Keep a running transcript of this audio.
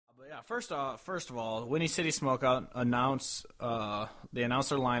first of all, Windy City Smokeout announced they announced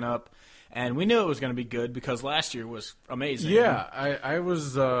their lineup, and we knew it was going to be good because last year was amazing. Yeah, I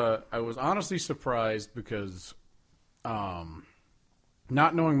was honestly surprised because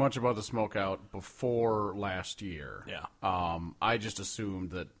not knowing much about the Smokeout before last year. Yeah. I just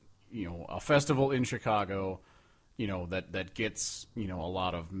assumed that a festival in Chicago, that gets, a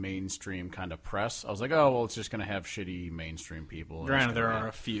lot of mainstream kind of press. I was like, oh, well, it's just going to have shitty mainstream people. Granted, there are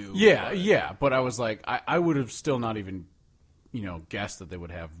a few. Yeah, but I was like, I would have still not even, guessed that they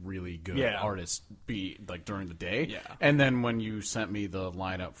would have really good artists be, like, during the day. Yeah. And then when you sent me the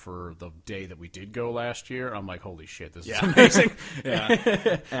lineup for the day that we did go last year, I'm like, holy shit, this is amazing.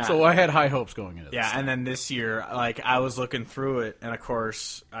 Yeah. So I had high hopes going into this. Yeah, and then this year, like, I was looking through it, and of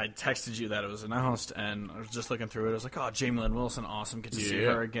course, I texted you that it was announced, and I was just looking through it. I was like, oh, Jamie Lynn Wilson, awesome. Get to see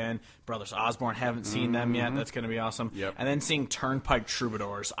her again. Brothers Osborne, haven't seen them yet. That's going to be awesome. Yep. And then seeing Turnpike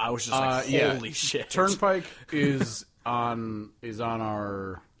Troubadours, I was just like, holy shit. Turnpike is on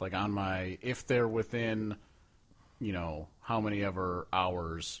our, like, on my, if they're within, how many ever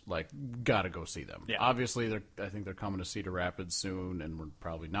hours, like, gotta go see them. Yeah. Obviously, I think they're coming to Cedar Rapids soon, and we're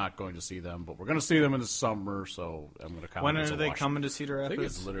probably not going to see them, but we're going to see them in the summer, so I'm going to count. When are they coming to Cedar Rapids? I think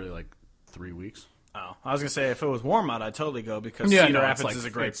it's literally like 3 weeks. Oh, I was gonna say if it was warm out, I'd totally go because Cedar Rapids is a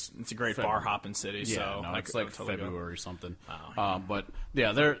great bar hopping city. Yeah, so no, it's like totally February or something. Oh. But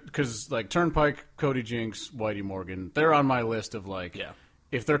yeah, they're because like Turnpike, Cody Jinks, Whitey Morgan, they're on my list of like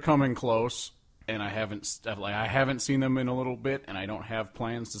if they're coming close and I haven't seen them in a little bit and I don't have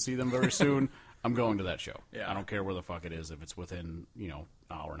plans to see them very soon. I'm going to that show. Yeah. I don't care where the fuck it is if it's within an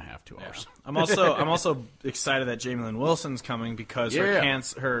hour and a half, 2 hours. I'm also excited that Jamie Lynn Wilson's coming because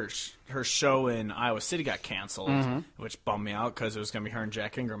her show in Iowa City got canceled, which bummed me out because it was going to be her and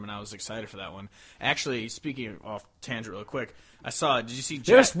Jack Ingram, and I was excited for that one. Actually, speaking off tangent real quick, I saw. Did you see?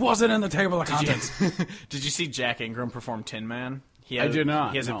 This wasn't in the table of contents. Did you see Jack Ingram perform Tin Man? I did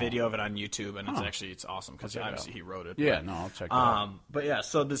not. He has a video of it on YouTube, and it's awesome because obviously he wrote it. Yeah, no, I'll check that out. But yeah,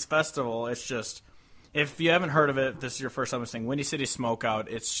 so this festival, it's just, if you haven't heard of it, this is your first time listening, Windy City Smokeout.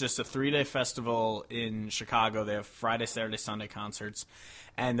 It's just a 3-day festival in Chicago. They have Friday, Saturday, Sunday concerts,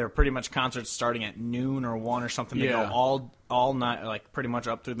 and they're pretty much concerts starting at noon or 1 or something. They go all night, like pretty much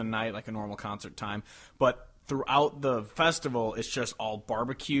up through the night, like a normal concert time. But throughout the festival, it's just all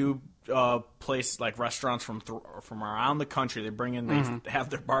barbecue place, like restaurants from around the country. They bring in, they have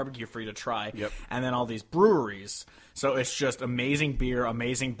their barbecue for you to try, and then all these breweries. So it's just amazing beer,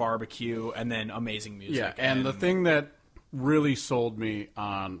 amazing barbecue, and then amazing music. Yeah, and the thing that really sold me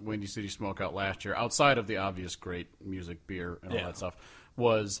on Windy City Smokeout last year, outside of the obvious great music, beer, and all that stuff,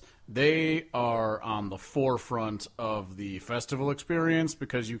 was they are on the forefront of the festival experience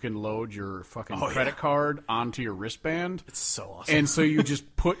because you can load your fucking credit card onto your wristband. It's so awesome. And so you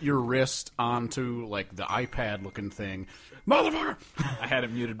just put your wrist onto, like, the iPad-looking thing. Motherfucker! I had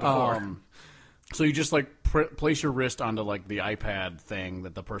it muted before. So you just, like, place your wrist onto, like, the iPad thing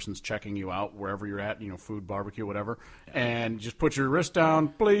that the person's checking you out wherever you're at, food, barbecue, whatever, and just put your wrist down,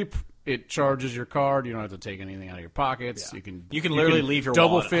 bleep. It charges your card. You don't have to take anything out of your pockets. Yeah. You can literally leave your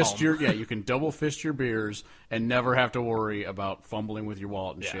wallet at home. You can double fist your beers and never have to worry about fumbling with your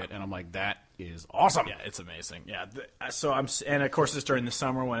wallet and shit. And I'm like, that is awesome. Yeah, it's amazing. Yeah, and of course it's during the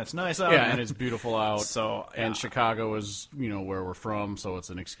summer when it's nice out. Yeah, and it's beautiful out. So and Chicago is where we're from, so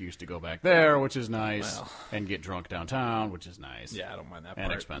it's an excuse to go back there, which is nice, and get drunk downtown, which is nice. Yeah, I don't mind that part.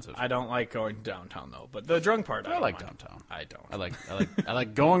 And expensive. I don't like going downtown though, but the drunk part I like downtown. I don't. I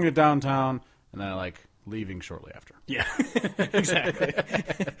like going to downtown, and then I like leaving shortly after. Yeah, exactly.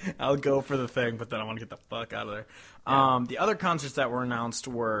 I'll go for the thing, but then I want to get the fuck out of there. Yeah. The other concerts that were announced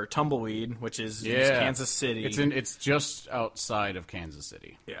were Tumbleweed, which is Kansas City. It's just outside of Kansas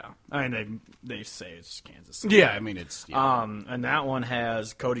City. Yeah, I mean they say it's Kansas City. Yeah, I mean it's. Yeah. And that one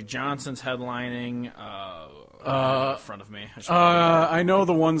has Cody Johnson's headlining. In front of me. I know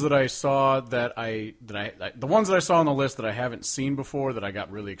the ones that I saw the ones that I saw on the list that I haven't seen before that I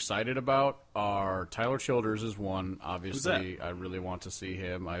got really excited about are Tyler Childers is one. Obviously, I really want to see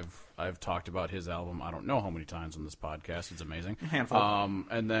him. I've talked about his album I don't know how many times on this podcast. It's amazing. A handful.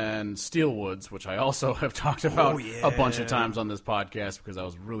 And then Steelwoods, which I also have talked about a bunch of times on this podcast because I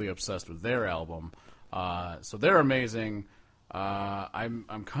was really obsessed with their album. So they're amazing.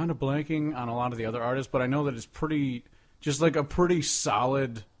 I'm kind of blanking on a lot of the other artists, but I know that it's a pretty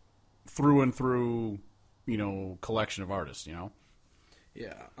solid through and through, collection of artists,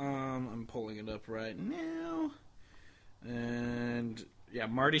 Yeah, I'm pulling it up right now. And yeah,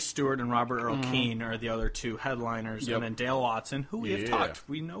 Marty Stewart and Robert Earl Keen are the other two headliners, and then Dale Watson, who we have talked,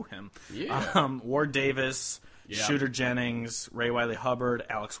 we know him. Yeah. Ward Davis, Yeah. Shooter Jennings, Ray Wiley Hubbard,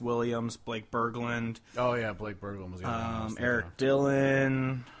 Alex Williams, Blake Berglund. Oh, yeah, Blake Berglund was the other one I was thinking Eric of.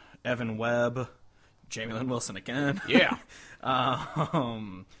 Dillon, Evan Webb, Jamie Lynn Wilson again. Yeah.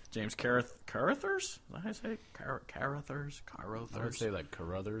 James Carruthers? Is that how I say it? Carruthers? I would say like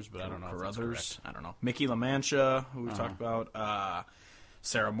Carruthers, but I don't know if that's correct. I don't know. Mickey LaMantia, who we talked about.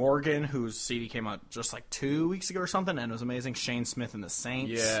 Sarah Morgan, whose CD came out just like 2 weeks ago or something, and it was amazing. Shane Smith and the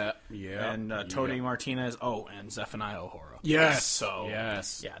Saints. Yeah. And Tony Martinez. Oh, and Zephaniah O'Hara. Yes. So,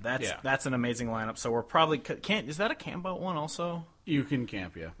 yes. Yeah, that's an amazing lineup. So we're probably... Is that a camp out one also? You can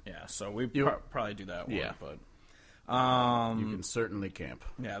camp, yeah. Yeah, so we probably do that one. Yeah. But... you can certainly camp.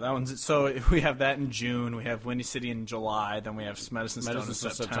 Yeah, that one's... So we have that in June. We have Windy City in July. Then we have Medicine Stone in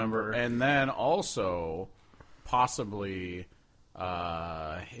September. And then also, possibly...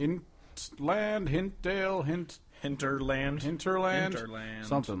 Hinterland,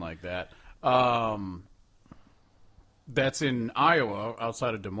 something like that. That's in Iowa,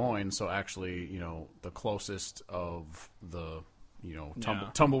 outside of Des Moines. So actually, the closest of the,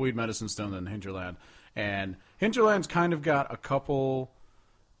 Tumbleweed, Medicine Stone, and Hinterland. And Hinterland's kind of got a couple.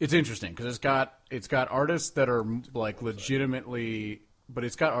 It's interesting because it's got artists that are like legitimately, but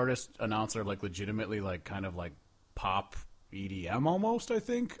it's got artists announced that are like legitimately like kind of like pop. EDM almost, I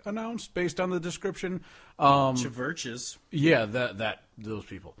think, announced based on the description. Chiverches. Yeah, those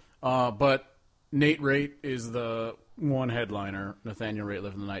people. But Nate Rate is the one headliner. Nathaniel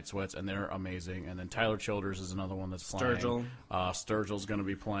Rateliff and the Night Sweats, and they're amazing. And then Tyler Childers is another one that's playing. Sturgill. Sturgill's going to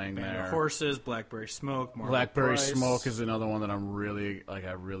be playing Band there. of Horses, Blackberry Smoke, Marlon Blackberry Price. Smoke is another one that I'm really like.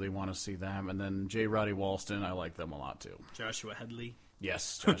 I really want to see them. And then J. Roddy Walston, I like them a lot too. Joshua Headley.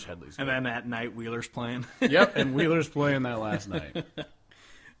 Yes, Josh Headley's And then at night, Wheeler's playing. Yep, and Wheeler's playing that last night.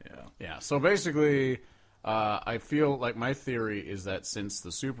 Yeah. So basically, I feel like my theory is that since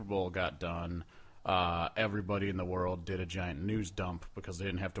the Super Bowl got done, everybody in the world did a giant news dump because they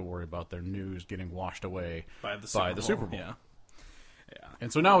didn't have to worry about their news getting washed away by the Super Bowl. Yeah.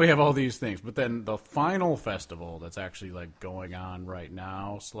 And so now we have all these things. But then the final festival that's actually like going on right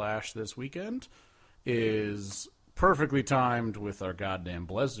now / this weekend is perfectly timed with our goddamn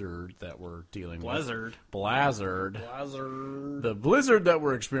blizzard that we're dealing with. Blizzard. The blizzard that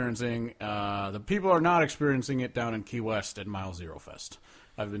we're experiencing, the people are not experiencing it down in Key West at Mile Zero Fest.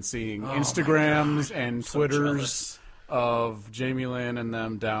 I've been seeing Instagrams and Twitters of Jamie Lynn and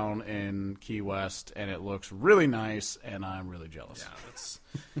them down in Key West, and it looks really nice, and I'm really jealous.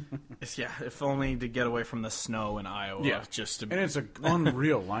 Yeah, if only to get away from the snow in Iowa. Yeah, and it's an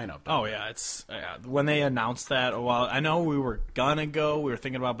unreal lineup. Oh yeah, it's when they announced that. Well, I know we were gonna go. We were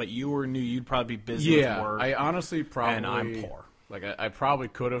thinking about, but you knew you'd probably be busy with work. I honestly probably, and I'm poor. Like I probably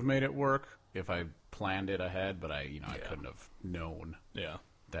could have made it work if I planned it ahead, but I couldn't have known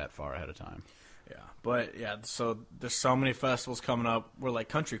that far ahead of time. Yeah, but so there's so many festivals coming up. We're like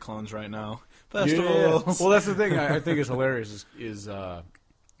country clones right now. Festivals. Yeah. Well, that's the thing I think is hilarious is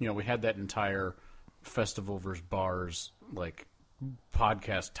we had that entire festival versus bars like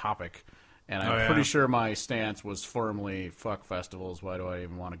podcast topic, and I'm pretty sure my stance was firmly fuck festivals. Why do I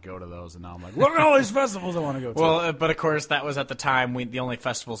even want to go to those? And now I'm like, look at all these festivals I want to go to. Well, but of course that was at the time the only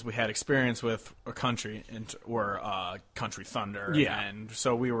festivals we had experience with were country Thunder. Yeah, and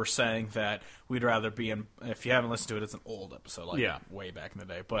so we were saying that we'd rather be in. If you haven't listened to it, it's an old episode, way back in the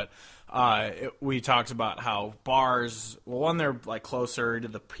day. But we talked about how bars. Well, one, they're like closer to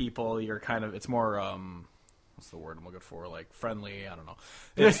the people. You're kind of. It's more. What's the word I'm looking for? Like friendly. I don't know.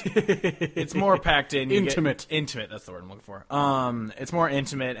 It's more packed in. Intimate. Intimate. That's the word I'm looking for. It's more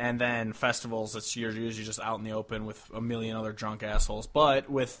intimate, and then festivals. You're usually just out in the open with a million other drunk assholes.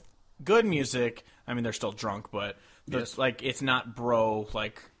 But with good music, I mean, they're still drunk, but like it's not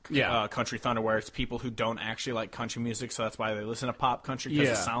country thunder where it's people who don't actually like country music, so that's why they listen to pop country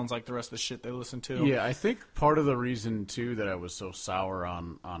because it sounds like the rest of the shit they listen to. Yeah, I think part of the reason too that I was so sour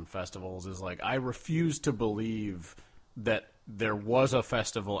on festivals is like I refuse to believe that there was a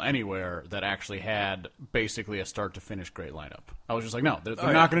festival anywhere that actually had basically a start to finish great lineup. I was just like, no, they're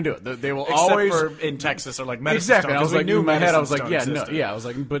not going to do it. They will always for in Texas or like Medicine exactly. Stone, I was like, in my head, I was like, existed. I was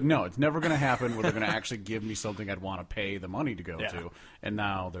like, but no, it's never going to happen where they're going to actually give me something I'd want to pay the money to go to. And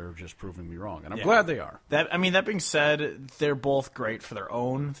now they're just proving me wrong, and I'm glad they are. That being said, they're both great for their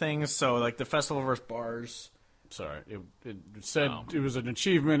own things. So like the festival versus bars. Sorry, it said it was an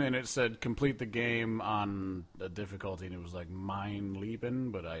achievement, and it said complete the game on the difficulty, and it was like Mind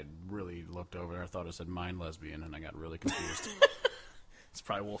Leaping, but I really looked over there. I thought it said Mind Lesbian, and I got really confused. It's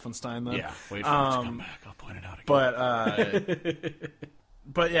probably Wolfenstein, then. Yeah, wait for it to come back. I'll point it out again. But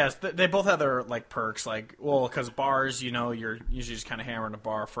But yes, they both have their like perks. Like, well, because bars, you're usually just kind of hammering a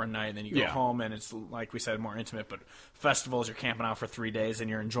bar for a night, and then you go home, and it's like we said, more intimate. But festivals, you're camping out for 3 days, and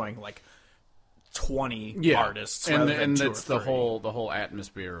you're enjoying like 20 artists, and it's the whole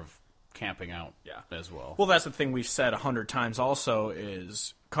atmosphere of camping out as well. Well, that's the thing we've said 100 times. Also,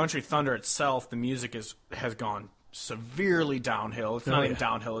 is Country Thunder itself, the music has gone severely downhill. It's not even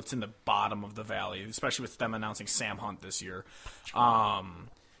downhill; it's in the bottom of the valley. Especially with them announcing Sam Hunt this year,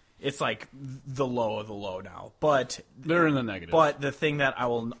 it's like the low of the low now. But they're in the negative. But the thing that I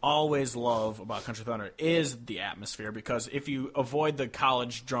will always love about Country Thunder is the atmosphere, because if you avoid the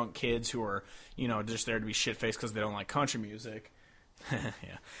college drunk kids who are just there to be shit faced because they don't like country music,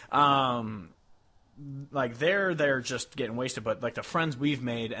 like they're just getting wasted. But like the friends we've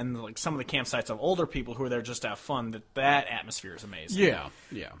made and like some of the campsites of older people who are there just to have fun, that atmosphere is amazing. Yeah.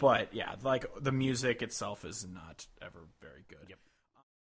 But like the music itself is not ever very good. Yep.